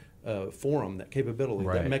that forum, that capability,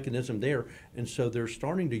 that mechanism there, and so they're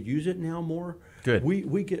starting to use it now more. Good.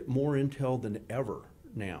 We get more intel than ever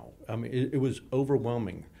now. I mean, it was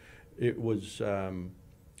overwhelming. It was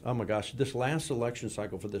oh my gosh, this last election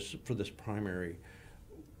cycle for this primary,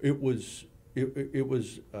 it was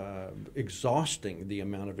exhausting, the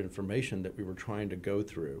amount of information that we were trying to go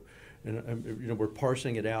through. And we're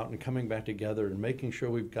parsing it out and coming back together and making sure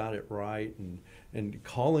we've got it right, and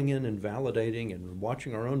calling in and validating and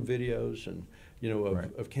watching our own videos and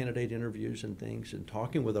of candidate interviews and things, and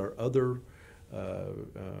talking with our other.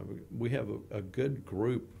 We have a good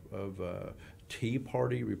group of Tea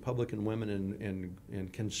Party, Republican women,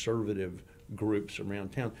 and conservative groups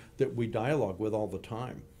around town that we dialogue with all the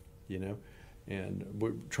time, and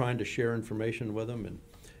we're trying to share information with them,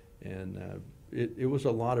 and it was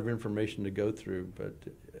a lot of information to go through. But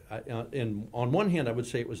and on one hand, I would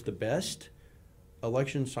say it was the best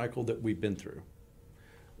election cycle that we've been through.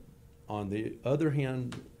 On the other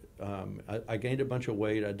hand, I gained a bunch of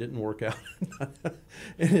weight. I didn't work out,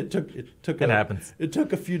 and it happens. It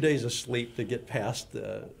took a few days of sleep to get past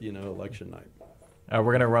the election night.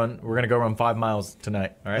 We're gonna go run 5 miles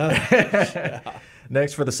tonight. All right.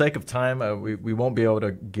 Next, for the sake of time, we won't be able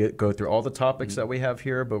to go through all the topics that we have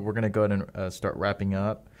here, but we're gonna go ahead and start wrapping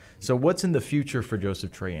up. So, what's in the future for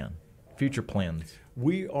Joseph Trahan? Future plans?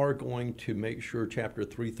 We are going to make sure Chapter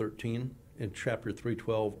 313 and Chapter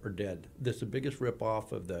 312 are dead. This is the biggest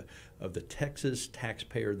ripoff of the Texas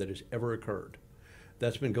taxpayer that has ever occurred.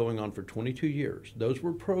 That's been going on for 22 years. Those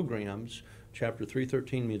were programs. Chapter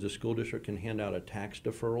 313 means a school district can hand out a tax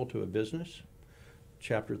deferral to a business.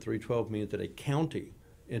 Chapter 312 means that a county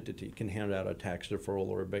entity can hand out a tax deferral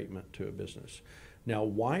or abatement to a business. Now,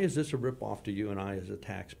 why is this a ripoff to you and I as a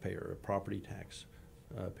taxpayer, a property tax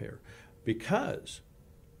payer? Because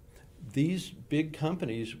these big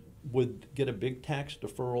companies would get a big tax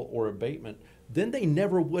deferral or abatement, then they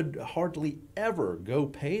never would hardly ever go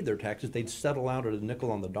pay their taxes. They'd settle out at a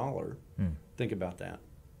nickel on the dollar. Think about that.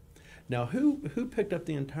 Now, who picked up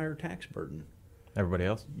the entire tax burden? Everybody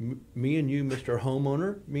else? Me and you, Mr.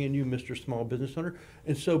 Homeowner, me and you, Mr. Small Business Owner.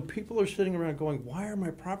 And so people are sitting around going, why are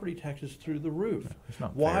my property taxes through the roof? It's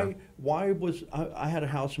not why fair. Why was I had a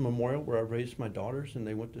house in Memorial where I raised my daughters and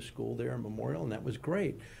they went to school there in Memorial, and that was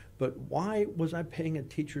great. But why was I paying a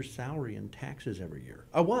teacher's salary and taxes every year?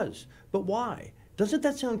 I was. But why? Doesn't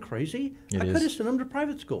that sound crazy? I could have sent them to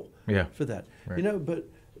private school for that. Right. But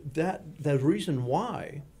the reason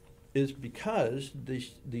why is because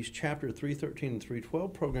these Chapter 313 and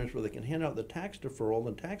 312 programs where they can hand out the tax deferral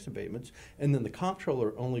and tax abatements, and then the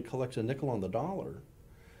comptroller only collects a nickel on the dollar,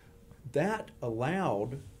 that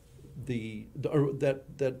allowed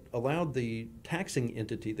allowed the taxing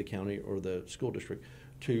entity, the county or the school district,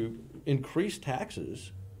 to increase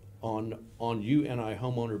taxes on you and I,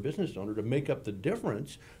 homeowner, business owner, to make up the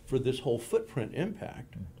difference for this whole footprint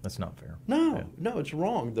impact. That's not fair. No, it's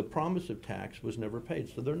wrong. The promise of tax was never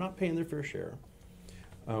paid, so they're not paying their fair share.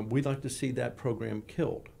 We'd like to see that program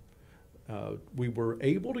killed. We were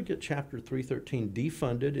able to get Chapter 313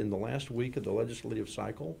 defunded in the last week of the legislative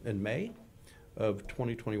cycle in May of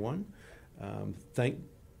 2021. Thank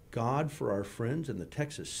God for our friends in the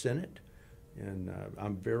Texas Senate. And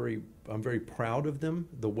I'm very proud of them,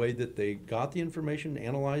 the way that they got the information,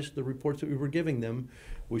 analyzed the reports that we were giving them.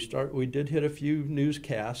 We did hit a few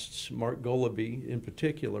newscasts, Mark Golaby in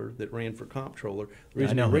particular, that ran for comptroller.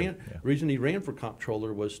 The reason he ran for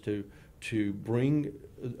comptroller was to bring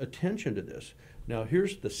attention to this. Now,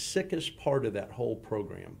 here's the sickest part of that whole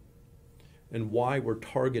program and why we're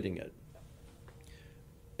targeting it.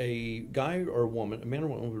 A guy or a woman, a man or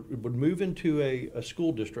woman, would move into a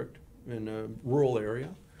school district in a rural area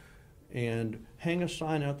and hang a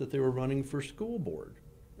sign out that they were running for school board.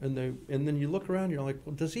 And then you look around and you're like,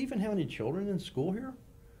 well, does he even have any children in school here?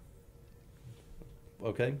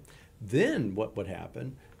 Okay. Then what would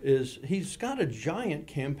happen is he's got a giant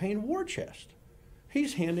campaign war chest.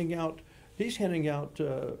 He's handing out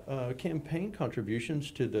campaign contributions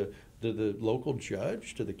to the local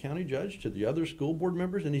judge, to the county judge, to the other school board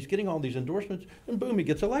members, and he's getting all these endorsements, and boom, he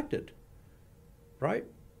gets elected, right?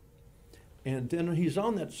 And then he's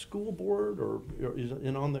on that school board or he's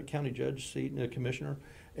on the county judge seat and a commissioner,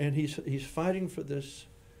 and he's fighting for this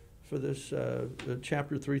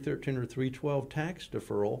Chapter 313 or 312 tax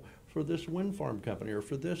deferral for this wind farm company or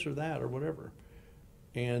for this or that or whatever.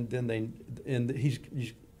 And then he's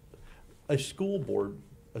a school board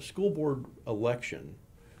election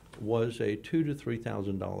was a $2,000 to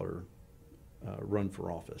 $3,000 run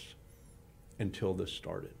for office until this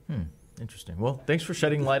started. Interesting. Well, thanks for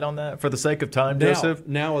shedding light on that. For the sake of time, Joseph.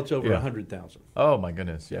 Now it's over 100,000. Oh my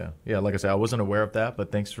goodness, yeah. Like I said, I wasn't aware of that,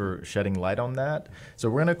 but thanks for shedding light on that. So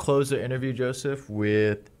we're going to close the interview, Joseph,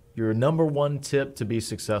 with your number one tip to be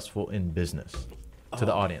successful in business to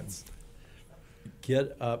the audience.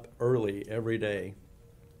 Get up early every day.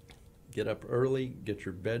 Get up early, get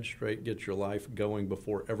your bed straight, get your life going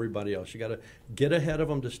before everybody else. You got to get ahead of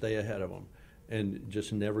them to stay ahead of them, and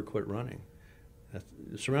just never quit running.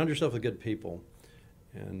 Surround yourself with good people,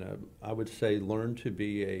 and I would say learn to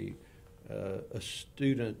be a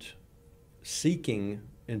student seeking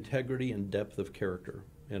integrity and depth of character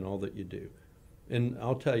in all that you do. And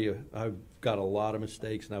I'll tell you, I've got a lot of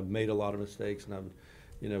mistakes, and I've made a lot of mistakes, and I've,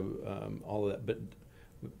 all of that, but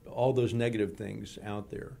all those negative things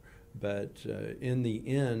out there. But in the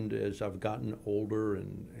end, as I've gotten older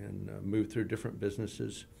and moved through different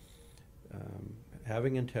businesses,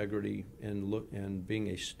 having integrity and being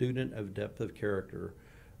a student of depth of character,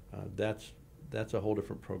 that's a whole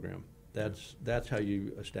different program. That's how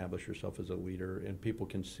you establish yourself as a leader, and people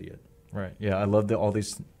can see it. Right. Yeah, I love all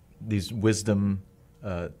these these wisdom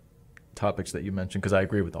topics that you mentioned, because I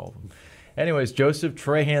agree with all of them. Anyways, Joseph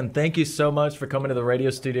Trahan, thank you so much for coming to the radio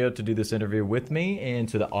studio to do this interview with me. And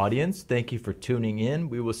to the audience, thank you for tuning in.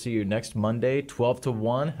 We will see you next Monday, 12 to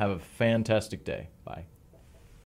 1. Have a fantastic day. Bye.